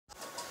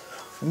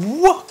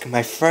Welcome,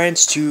 my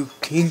friends, to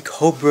King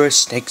Cobra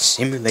Snake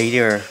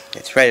Simulator.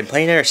 That's right, I'm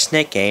playing another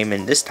snake game,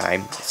 and this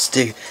time it's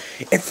the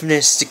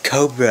infamous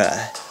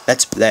Cobra.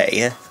 Let's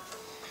play.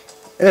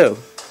 Oh,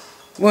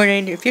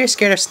 warning, if you're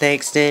scared of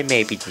snakes, then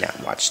maybe do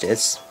not watch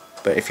this.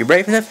 But if you're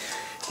brave enough,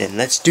 then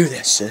let's do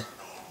this.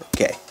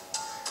 Okay.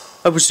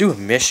 I was doing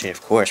a mission,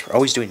 of course. We're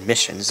always doing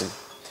missions,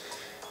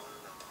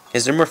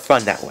 because they're more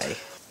fun that way.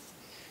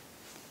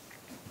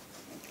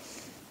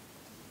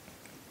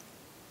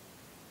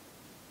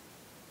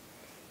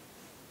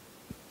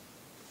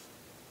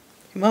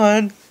 Come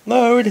on,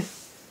 load.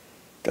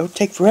 Don't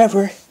take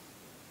forever.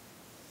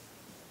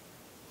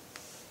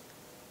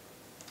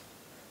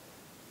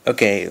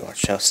 Okay,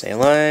 shall stay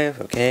alive.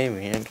 Okay,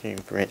 we can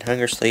prevent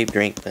hunger, sleep,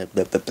 drink, blah,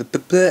 blah, blah, blah,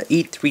 blah, blah,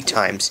 eat 3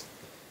 times.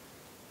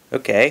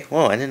 Okay,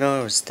 well, I didn't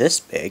know it was this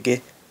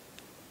big.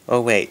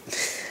 Oh, wait.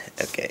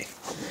 Okay.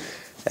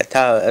 I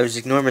thought I was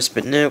enormous,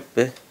 but nope.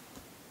 I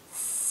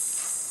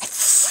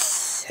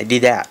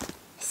did that.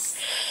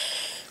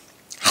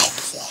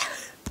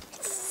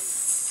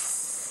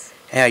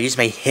 I use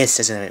my hiss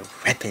as a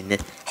weapon.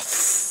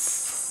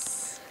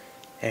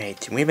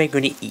 Alright, where am I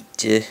going to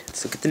eat?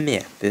 Let's look at the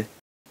map.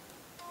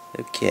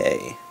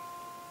 Okay.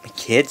 My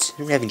kids? I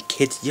don't have any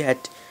kids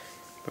yet.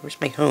 But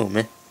where's my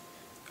home?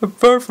 I'm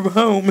far from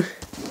home.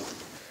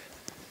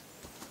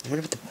 I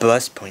wonder what the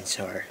buzz points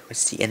are.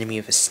 What's the enemy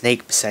of a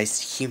snake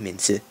besides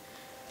humans?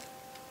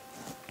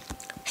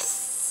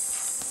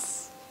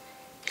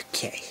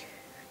 Okay.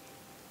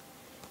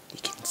 You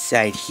get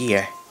inside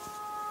here.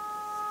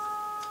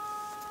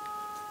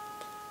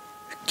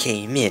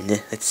 Came in.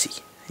 Let's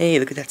see. Hey,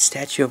 look at that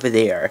statue over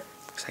there.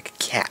 Looks like a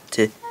cat.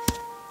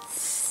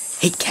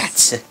 Hate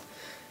cats. I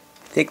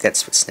think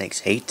that's what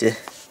snakes hate. I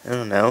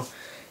don't know.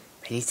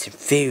 I need some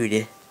food.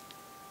 Is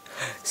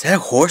that a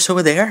horse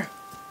over there?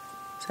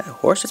 Is that a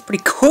horse? That's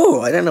pretty cool.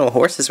 I didn't know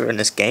horses were in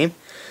this game.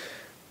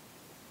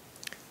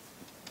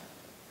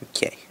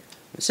 Okay.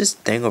 What's this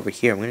thing over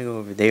here? I'm gonna go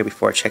over there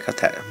before I check out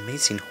that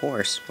amazing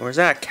horse. Or is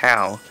that a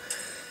cow?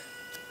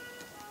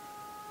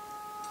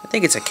 I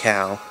think it's a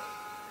cow.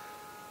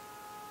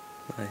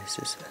 What is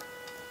this?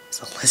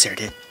 It's a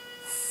lizard.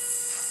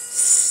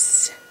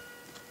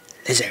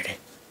 Lizard.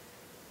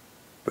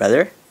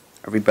 Brother?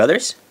 Are we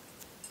brothers?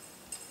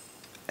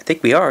 I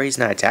think we are. He's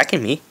not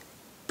attacking me.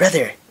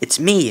 Brother, it's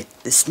me,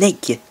 the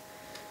snake.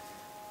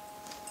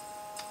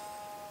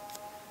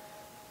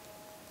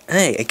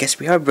 Hey, I guess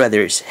we are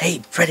brothers.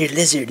 Hey, brother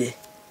lizard.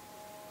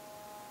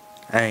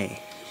 Can I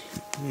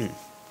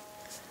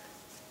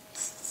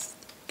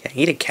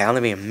eat a cow?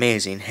 That'd be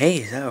amazing.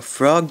 Hey, is that a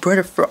frog?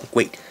 Brother frog.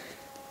 Wait.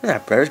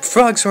 Not brothers.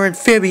 Frogs are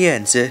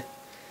amphibians. You're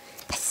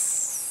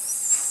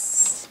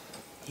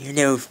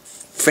no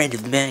friend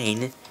of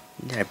mine.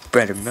 You're not a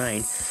brother of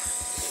mine.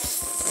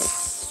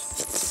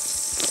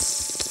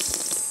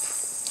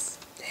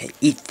 Hey,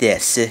 eat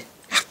this.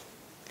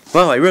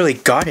 Well, I really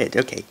got it.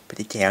 Okay,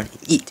 put it down and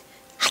eat.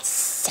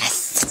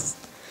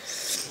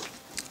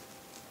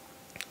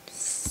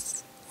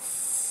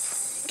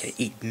 Okay,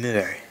 eat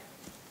more.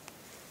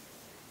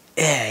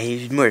 Yeah,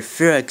 there's more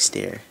frogs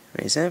there.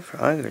 Wait, is that a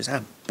frog or is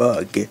that a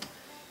bug?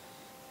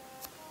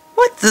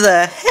 What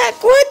the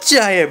heck? What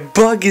giant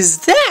bug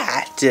is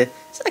that?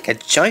 It's like a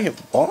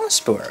giant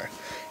wasp or a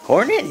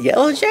hornet,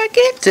 yellow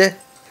jacket. I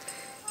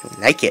don't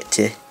like it.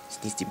 It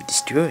needs to be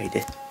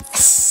destroyed.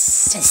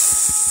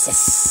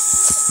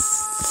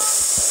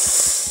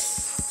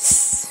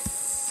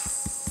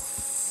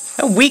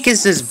 How weak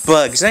is this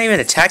bug? It's not even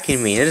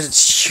attacking me.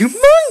 It's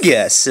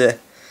humongous.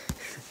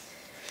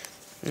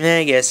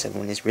 I guess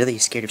everyone is really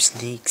scared of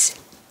snakes.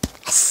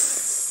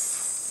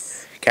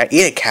 Can I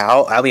eat a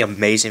cow? That'll be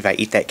amazing if I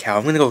eat that cow.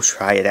 I'm gonna go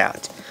try it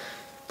out.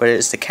 But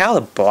is the cow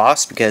the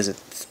boss? Because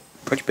it's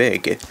pretty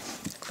big.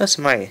 Close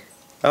to my...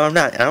 Oh, I'm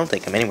not. I don't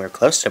think I'm anywhere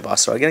close to the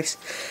boss. So I guess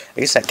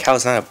that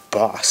cow's not a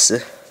boss.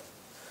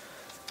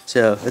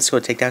 So let's go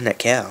take down that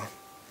cow.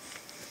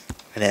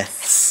 I'm gonna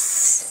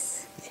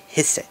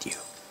hiss at you.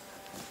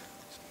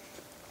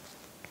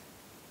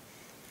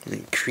 And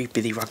then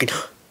creepily rocking.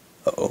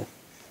 Uh-oh.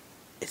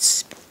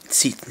 It's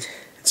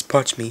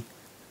punched me.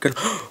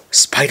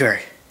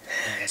 Spider.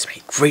 That's my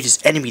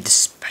greatest enemy, the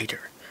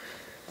spider.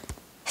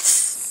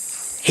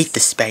 Hate the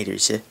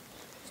spiders. Can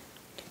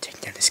take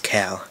down this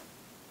cow.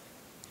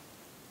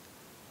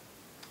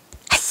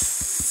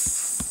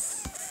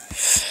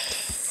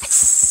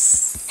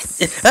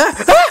 Where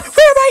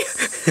am I?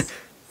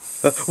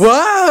 Whoa!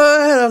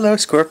 I don't know,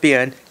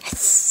 scorpion.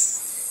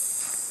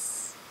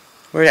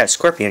 Where did that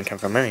scorpion come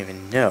from? I don't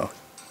even know.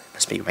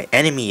 Must be my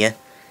enemy.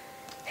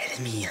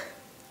 Enemy.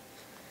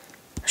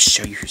 I'll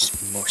show you who's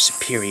more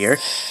superior.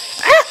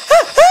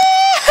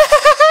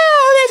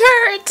 That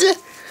hurt!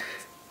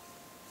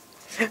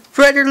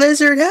 Brother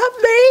lizard, help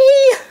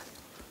me!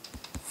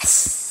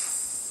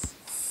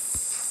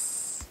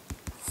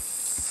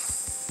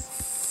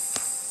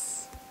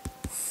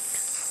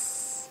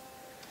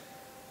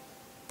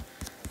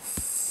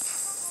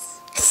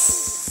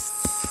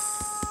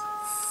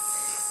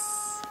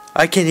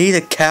 I can eat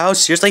a cow?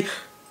 Seriously?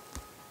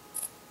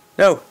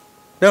 No.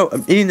 No,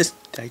 I'm eating this.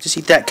 Did I just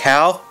eat that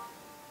cow?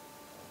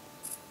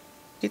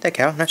 Eat that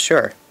cow? Not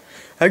sure.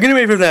 I'm gonna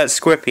wait for that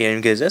scorpion,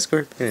 because that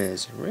scorpion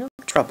is in real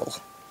trouble.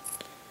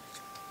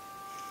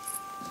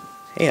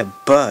 Hey, a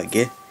bug.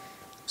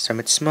 So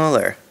much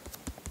smaller.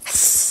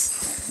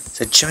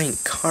 It's a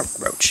giant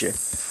cockroach.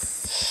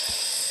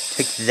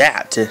 Take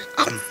that.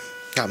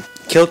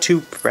 Kill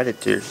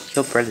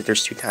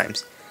predators 2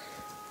 times.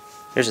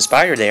 There's a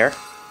spider there.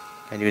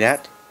 Can I do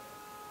that?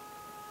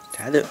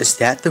 Is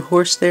that the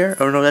horse there?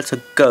 Oh no, that's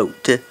a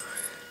goat.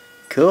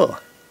 Cool.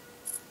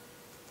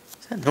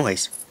 What's that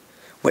noise?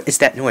 What is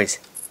that noise?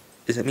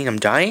 Does it mean I'm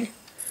dying?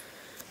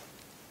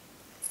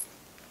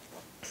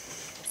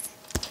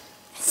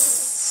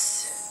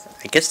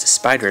 I guess the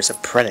spider is a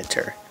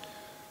predator.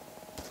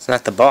 It's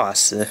not the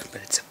boss, but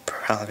it's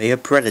probably a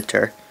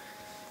predator.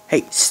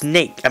 Hey,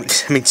 snake! I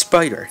mean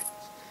spider.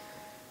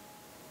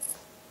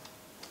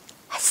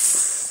 I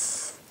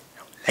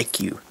don't like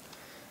you.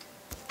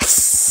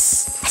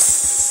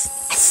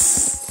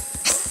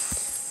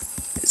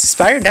 Is the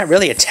spider not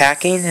really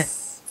attacking?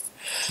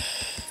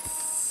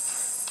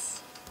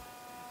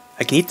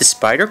 I can eat the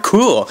spider?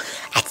 Cool!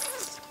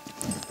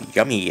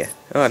 Yummy.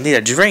 Oh, I need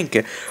a drink.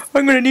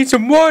 I'm gonna need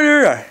some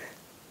water!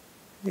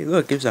 Hey,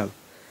 look, there's a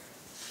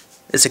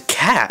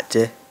cat.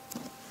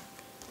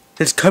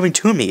 It's coming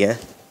to me.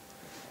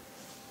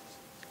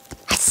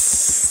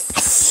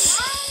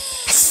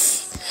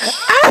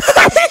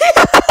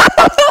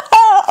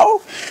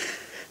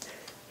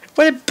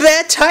 What a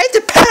bad time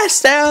to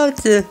pass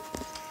out!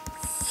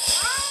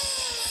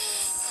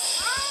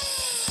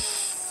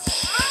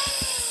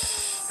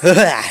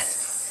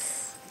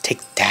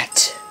 Take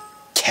that,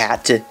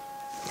 cat.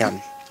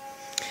 Yum.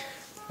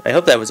 I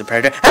hope that was a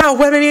predator. Ow,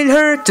 what am I being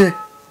hurt?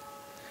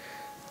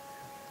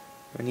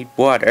 I need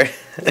water.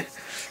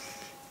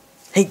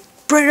 Hey,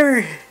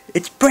 brother!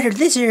 It's Brother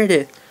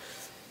Lizard!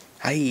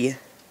 Hi.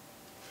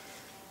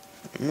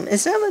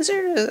 Is that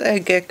lizard or a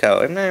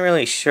gecko? I'm not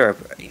really sure,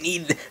 but I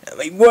need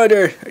my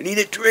water! I need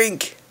a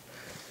drink!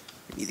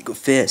 I need to go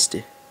fast.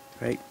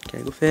 Right?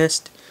 Can I go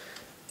fast?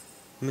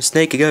 I'm a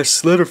snake, I gotta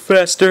slither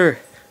faster!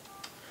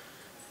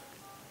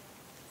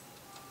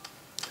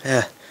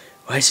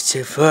 Why is it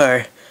so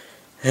far?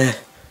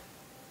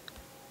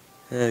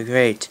 Oh,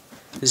 great.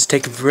 This is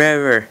taking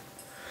forever.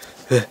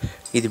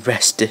 Need to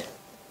rest. I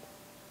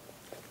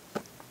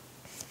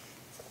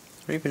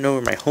don't even know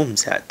where my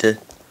home's at.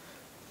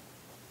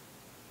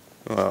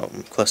 Well,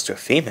 I'm close to a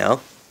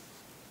female.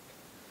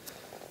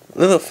 A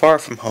little far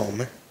from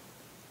home.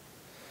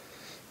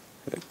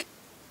 Okay.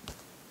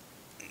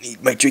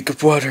 Need my drink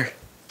of water.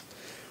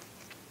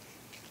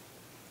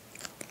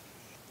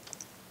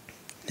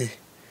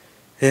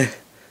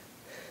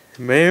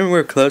 Am I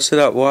anywhere close to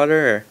that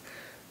water? Or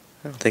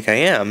I don't think I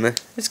am.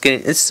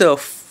 It's so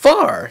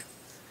far.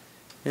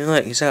 You know,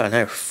 like, is that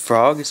another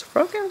frog? Is a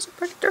frog a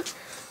predator?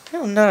 I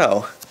don't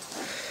know.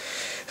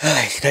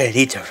 I think I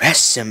need to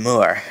rest some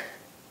more.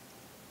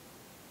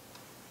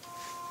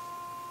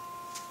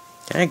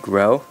 Can I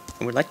grow?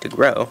 I would like to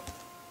grow.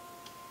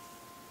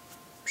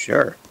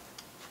 Sure.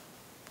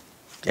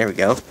 There we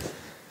go.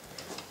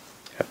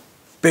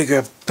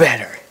 Bigger,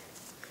 better.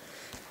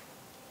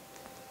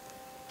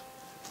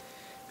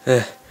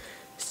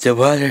 Still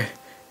water.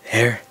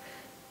 There.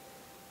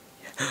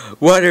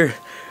 Water.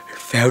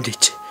 Found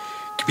it.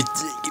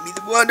 Give me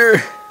the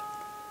water.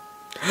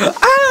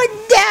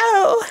 Oh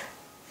no!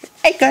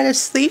 I gotta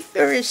sleep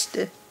first.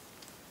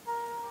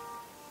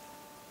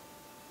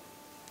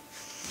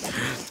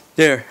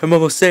 There, I'm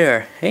almost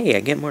there. Hey,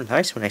 I get more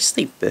nice when I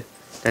sleep.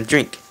 Now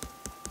drink.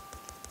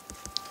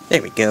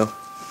 There we go.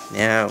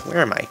 Now, where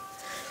am I?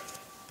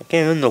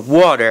 Okay, in the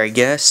water, I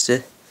guess.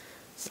 I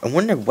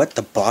wonder what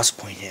the boss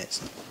point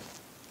is.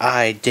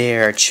 I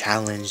dare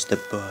challenge the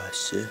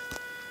boss.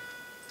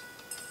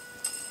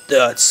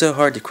 It's so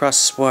hard to cross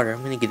this water.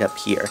 I'm gonna get up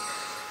here.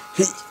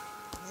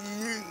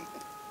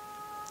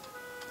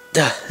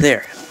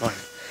 There.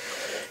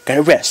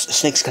 Gotta rest. The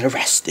snake's gotta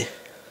rest.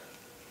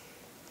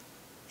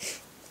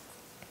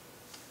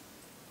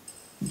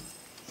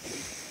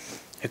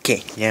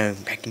 Okay, now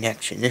I'm back in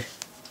action.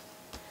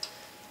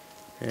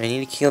 I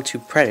need to kill 2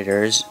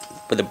 predators.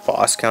 Would the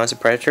boss count as a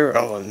predator?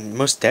 Oh,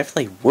 most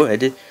definitely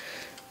would.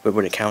 But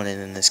would it count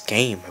in this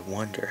game? I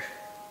wonder.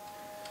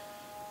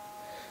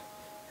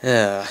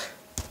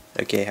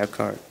 Okay, how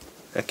come?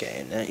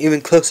 Okay, not even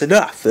close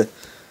enough.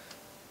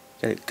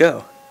 Gotta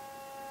go.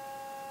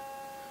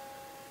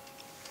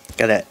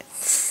 Gotta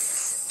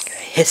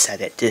hiss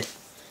at it.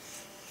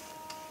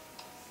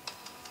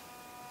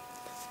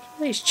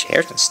 All these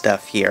chairs and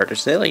stuff here.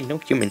 There's really no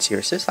humans here.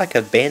 Is this like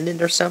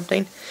abandoned or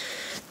something?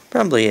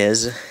 Probably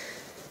is.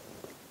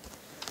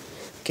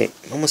 Okay,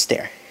 almost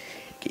there.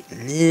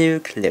 Getting a little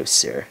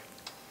closer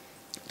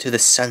to the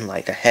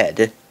sunlight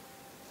ahead.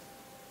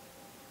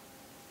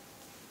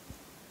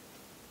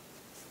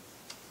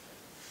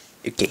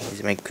 Okay,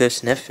 is my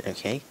close enough?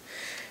 Okay.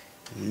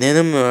 A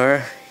little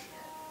more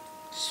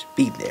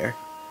speed there.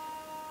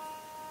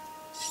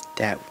 Is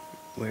that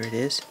where it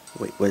is?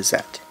 Wait, what is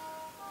that?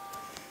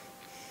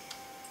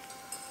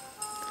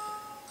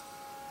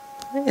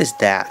 What is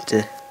that?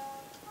 Is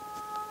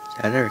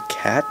that another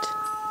cat?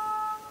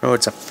 No,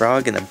 it's a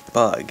frog and a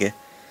bug. I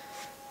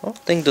don't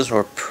think those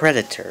were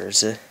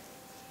predators. I'm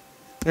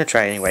gonna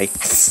try it anyway.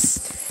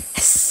 It's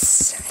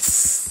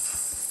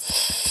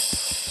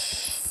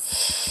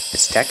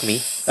attacking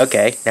me.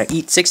 Okay, now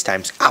eat 6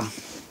 times.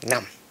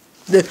 Nom.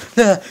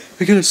 I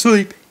gotta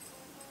sleep.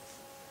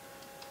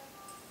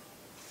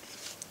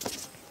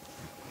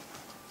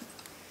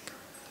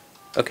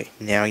 Okay,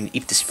 now I can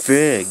eat this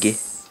frog.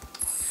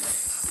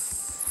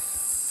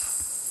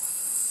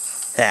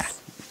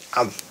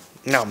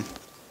 Nom.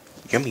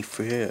 Yummy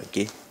frog.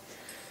 I'm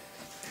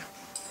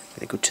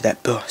gonna go to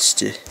that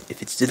bust.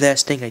 If it's the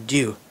last thing I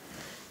do.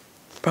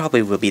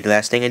 Probably will be the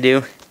last thing I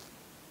do.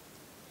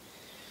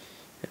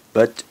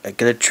 But I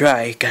gotta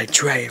try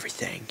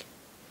everything.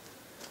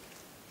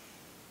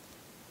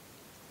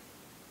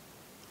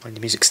 When the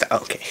music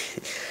stopped. Okay.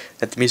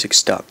 That the music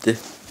stopped.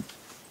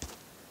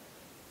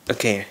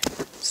 Okay.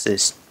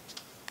 Is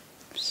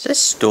this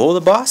Stole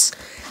the boss?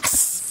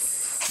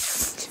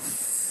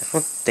 I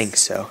don't think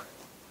so.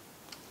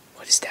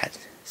 What is that?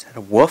 Is that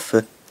a wolf?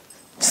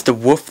 Is the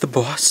wolf the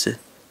boss?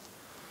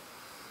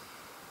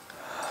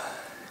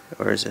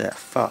 Or is it a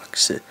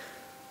fox?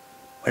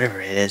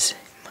 Whatever it is, it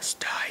must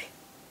die.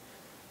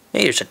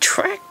 Hey, there's a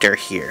tractor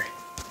here.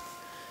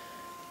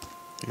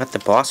 I'm at the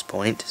boss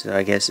point, so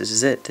I guess this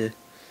is it.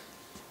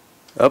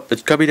 Oh,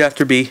 it's coming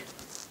after me.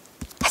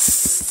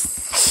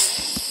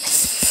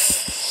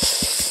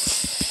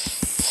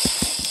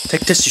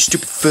 Take this, you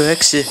stupid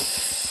fox.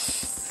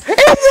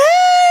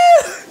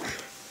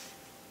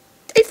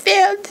 I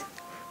failed.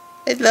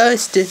 I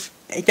lost.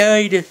 I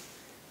died.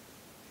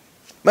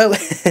 Well,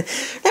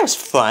 that was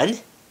fun.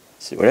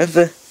 So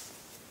whatever.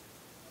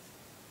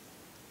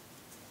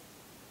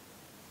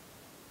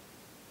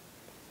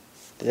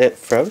 Did it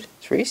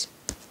freeze?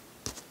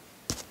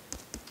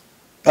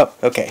 Oh,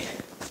 okay.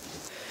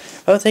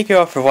 Well, thank you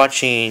all for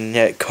watching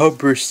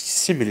Cobra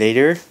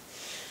Simulator.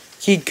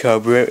 King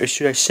Cobra, or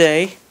should I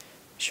say.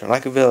 Be sure to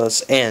like the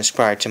videos and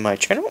subscribe to my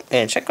channel.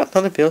 And check out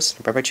other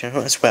videos on my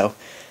channel as well.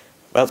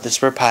 Well,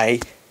 this is Pie.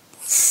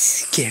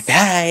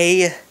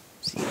 Goodbye.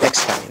 See you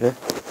next time.